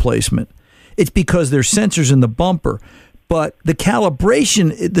bumper replacement, it's because there's sensors in the bumper. But the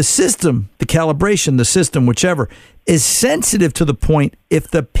calibration, the system, whichever, is sensitive to the point if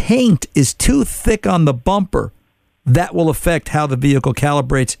the paint is too thick on the bumper, that will affect how the vehicle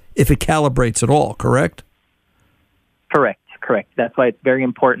calibrates, if it calibrates at all, correct? Correct. That's why it's very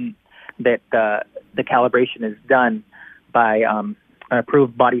important that the calibration is done by an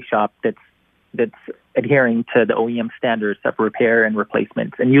approved body shop that's adhering to the OEM standards of repair and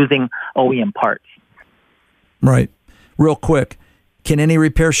replacements and using OEM parts. Right. Real quick, can any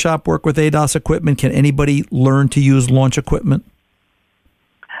repair shop work with ADAS equipment? Can anybody learn to use Launch equipment?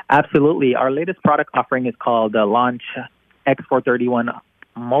 Absolutely. Our latest product offering is called the Launch X431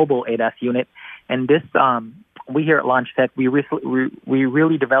 Mobile ADAS Unit. And this, we here at Launch Tech, we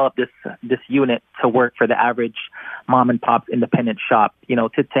really developed this unit to work for the average mom and pop independent shop,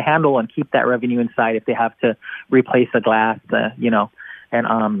 to handle and keep that revenue inside if they have to replace a glass,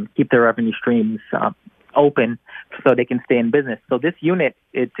 and keep their revenue streams open so they can stay in business. So this unit,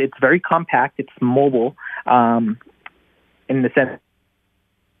 it's very compact, it's mobile, in the sense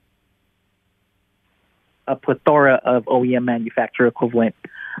a plethora of OEM manufacturer equivalent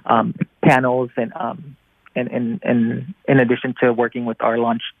panels, and in addition to working with our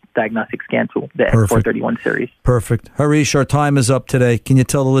Launch diagnostic scan tool, the X431 series. Perfect. Harish, our time is up today. Can you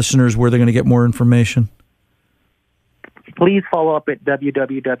tell the listeners where they're going to get more information? Please follow up at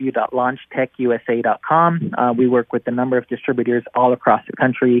www.launchtechusa.com. We work with a number of distributors all across the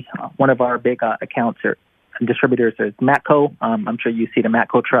country. One of our big accounts or distributors is Matco. I'm sure you see the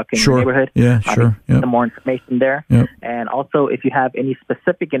Matco truck in your neighborhood. Yeah, sure. Some more information there. Yep. And also, if you have any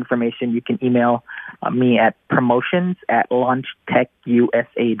specific information, you can email me at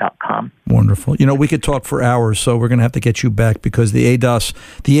promotions@launchtechusa.com. Wonderful. We could talk for hours, so we're going to have to get you back because the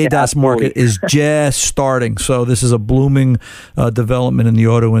ADAS market is just starting. So this is a blooming development in the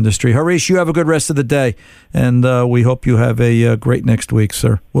auto industry. Harish, you have a good rest of the day, and we hope you have a great next week,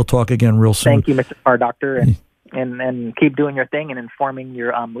 sir. We'll talk again real soon. Thank you, Mr. Car Doctor, and keep doing your thing and informing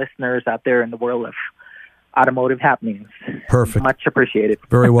your listeners out there in the world of automotive happenings. Perfect. Much appreciated.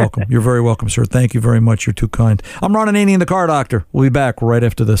 Very welcome. You're very welcome, sir. Thank you very much. You're too kind. I'm Ron Ananian, the Car Doctor. We'll be back right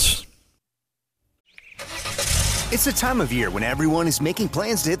after this. It's the time of year when everyone is making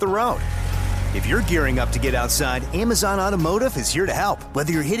plans to hit the road. If you're gearing up to get outside, Amazon Automotive is here to help.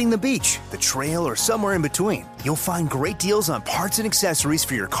 Whether you're hitting the beach, the trail, or somewhere in between, you'll find great deals on parts and accessories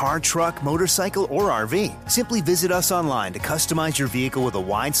for your car, truck, motorcycle, or RV. Simply visit us online to customize your vehicle with a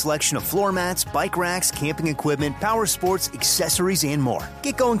wide selection of floor mats, bike racks, camping equipment, power sports, accessories, and more.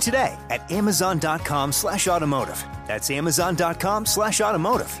 Get going today at Amazon.com/automotive. That's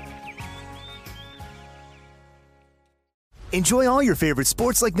Amazon.com/automotive. Enjoy all your favorite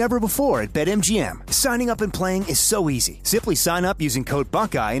sports like never before at BetMGM. Signing up and playing is so easy. Simply sign up using code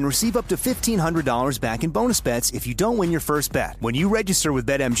Buckeye and receive up to $1,500 back in bonus bets if you don't win your first bet. When you register with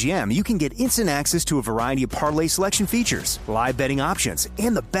BetMGM, you can get instant access to a variety of parlay selection features, live betting options,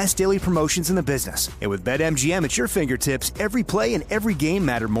 and the best daily promotions in the business. And with BetMGM at your fingertips, every play and every game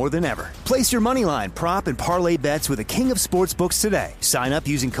matter more than ever. Place your moneyline, prop, and parlay bets with the king of sportsbooks today. Sign up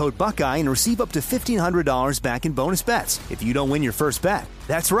using code Buckeye and receive up to $1,500 back in bonus bets if you don't win your first bet.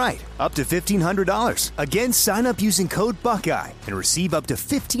 That's right, up to $1,500. Again, sign up using code Buckeye and receive up to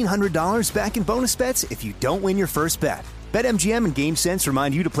 $1,500 back in bonus bets if you don't win your first bet. BetMGM and GameSense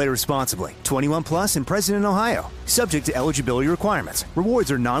remind you to play responsibly. 21 plus and present in Ohio. Subject to eligibility requirements.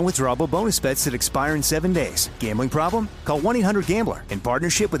 Rewards are non-withdrawable bonus bets that expire in 7 days. Gambling problem? Call 1-800-GAMBLER in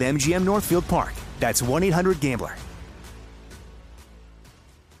partnership with MGM Northfield Park. That's 1-800-GAMBLER.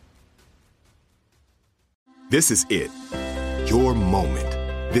 This is it. Your moment.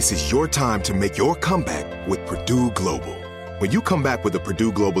 This is your time to make your comeback with Purdue Global. When you come back with a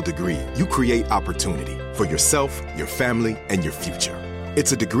Purdue Global degree, you create opportunity for yourself, your family, and your future.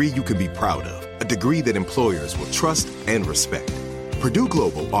 It's a degree you can be proud of, a degree that employers will trust and respect. Purdue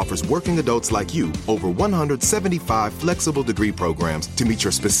Global offers working adults like you over 175 flexible degree programs to meet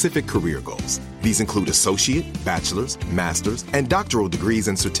your specific career goals. These include associate, bachelor's, master's, and doctoral degrees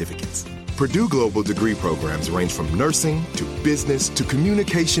and certificates. Purdue Global degree programs range from nursing to business to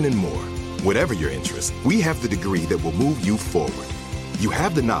communication and more. Whatever your interest, we have the degree that will move you forward. You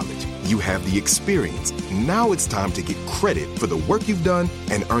have the knowledge, you have the experience. Now it's time to get credit for the work you've done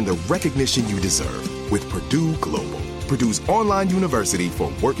and earn the recognition you deserve with Purdue Global, Purdue's online university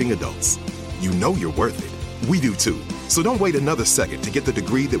for working adults. You know you're worth it. We do too. So don't wait another second to get the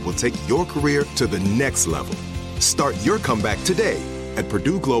degree that will take your career to the next level. Start your comeback today at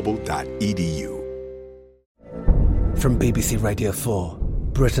purdueglobal.edu. From BBC Radio 4,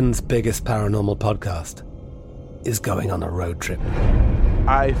 Britain's biggest paranormal podcast is going on a road trip.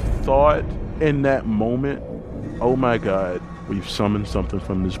 I thought in that moment, oh my God, we've summoned something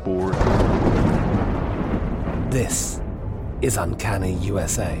from this board. This is Uncanny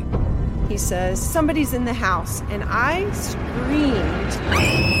USA. He says, somebody's in the house, and I screamed.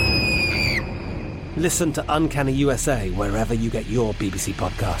 Listen to Uncanny USA wherever you get your BBC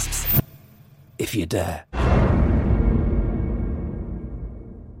podcasts, if you dare.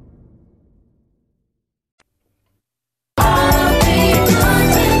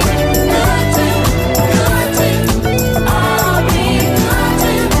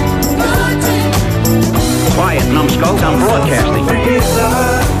 Quiet, numbskulls, I'm broadcasting.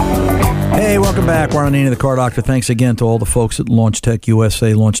 Hey, welcome back. Ron Ananian, the Car Doctor. Thanks again to all the folks at Launch Tech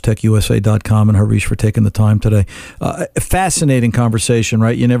USA, LaunchTechUSA.com, and Harish for taking the time today. Fascinating conversation,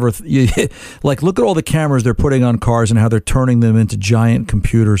 right? Like, look at all the cameras they're putting on cars and how they're turning them into giant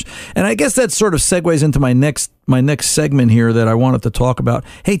computers. And I guess that sort of segues into my next segment here that I wanted to talk about.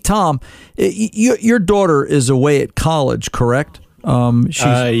 Hey, Tom, your daughter is away at college, correct?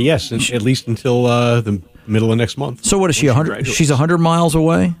 Yes, at least until the middle of next month. So what is she, 100? She's 100 miles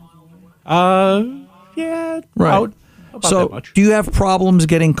away? Yeah, right. About so, that much. Do you have problems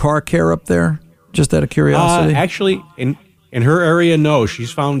getting car care up there? Just out of curiosity. Actually, in her area, no.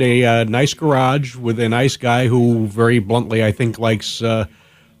 She's found a nice garage with a nice guy who, very bluntly, I think likes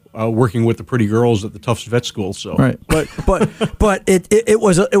working with the pretty girls at the Tufts Vet School. So right, but it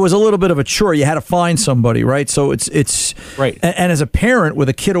was a little bit of a chore. You had to find somebody, right? So it's right. And as a parent with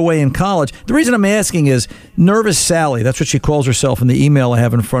a kid away in college, the reason I'm asking is Nervous Sally. That's what she calls herself in the email I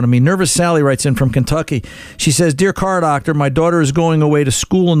have in front of me. Nervous Sally writes in from Kentucky. She says, "Dear Car Doctor, my daughter is going away to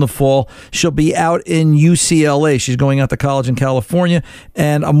school in the fall. She'll be out in UCLA. She's going out to college in California,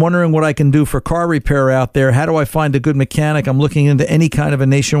 and I'm wondering what I can do for car repair out there. How do I find a good mechanic? I'm looking into any kind of a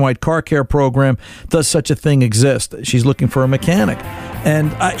nationwide car care program. Does such a thing exist?" She's looking for a mechanic.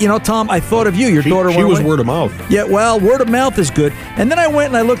 And, Tom, I thought of you. Your daughter She was word of mouth. Yeah, well, word of mouth is good. And then I went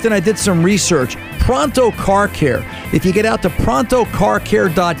and I looked and I did some research. Pronto Car Care. If you get out to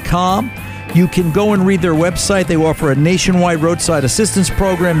prontocarcare.com, you can go and read their website. They offer a nationwide roadside assistance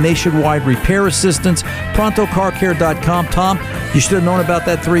program, nationwide repair assistance, prontocarcare.com. Tom, you should have known about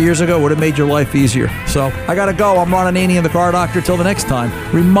that 3 years ago. Would have made your life easier. So I got to go. I'm Ron Ananian, the Car Doctor. Till the next time,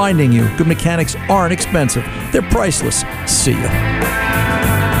 reminding you, good mechanics aren't expensive. They're priceless. See you.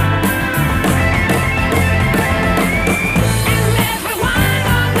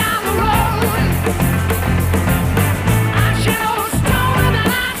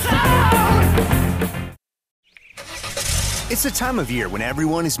 It's the time of year when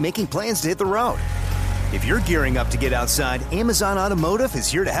everyone is making plans to hit the road. If you're gearing up to get outside, Amazon Automotive is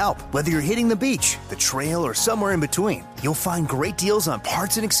here to help. Whether you're hitting the beach, the trail, or somewhere in between, you'll find great deals on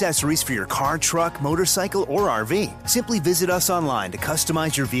parts and accessories for your car, truck, motorcycle, or RV. Simply visit us online to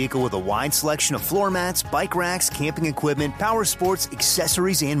customize your vehicle with a wide selection of floor mats, bike racks, camping equipment, power sports,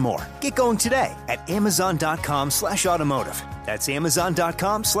 accessories, and more. Get going today at Amazon.com/automotive. That's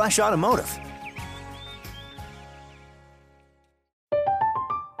Amazon.com/automotive.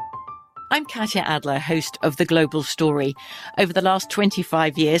 I'm Katya Adler, host of The Global Story. Over the last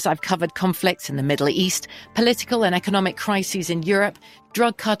 25 years, I've covered conflicts in the Middle East, political and economic crises in Europe,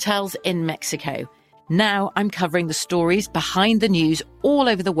 drug cartels in Mexico. Now I'm covering the stories behind the news all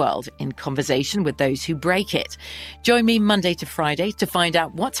over the world in conversation with those who break it. Join me Monday to Friday to find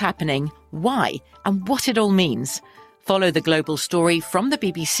out what's happening, why, and what it all means. Follow The Global Story from the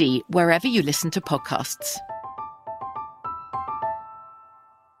BBC wherever you listen to podcasts.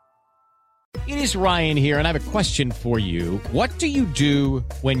 It is Ryan here, and I have a question for you. What do you do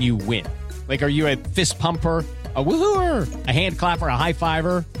when you win? Like, are you a fist pumper, a woohooer, a hand clapper, a high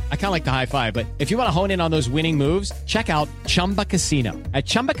fiver? I kind of like the high five, but if you want to hone in on those winning moves, check out Chumba Casino. At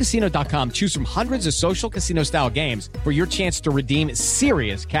ChumbaCasino.com, choose from hundreds of social casino-style games for your chance to redeem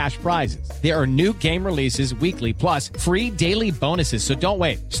serious cash prizes. There are new game releases weekly, plus free daily bonuses. So don't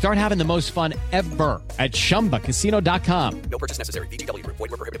wait. Start having the most fun ever at ChumbaCasino.com. No purchase necessary. VGW. Void where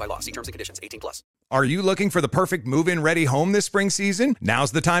prohibited by law. See terms and conditions. 18+. Are you looking for the perfect move-in ready home this spring season?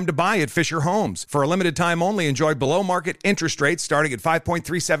 Now's the time to buy at Fisher Homes. For a limited time only, enjoy below-market interest rates starting at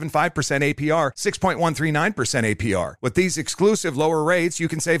 5.375% APR, 6.139% APR. With these exclusive lower rates, you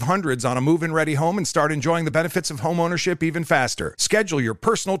can save hundreds on a move-in ready home and start enjoying the benefits of homeownership even faster. Schedule your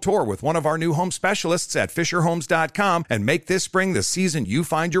personal tour with one of our new home specialists at FisherHomes.com and make this spring the season you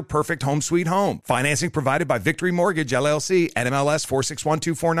find your perfect home sweet home. Financing provided by Victory Mortgage, LLC, NMLS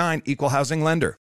 461249, Equal Housing Lender.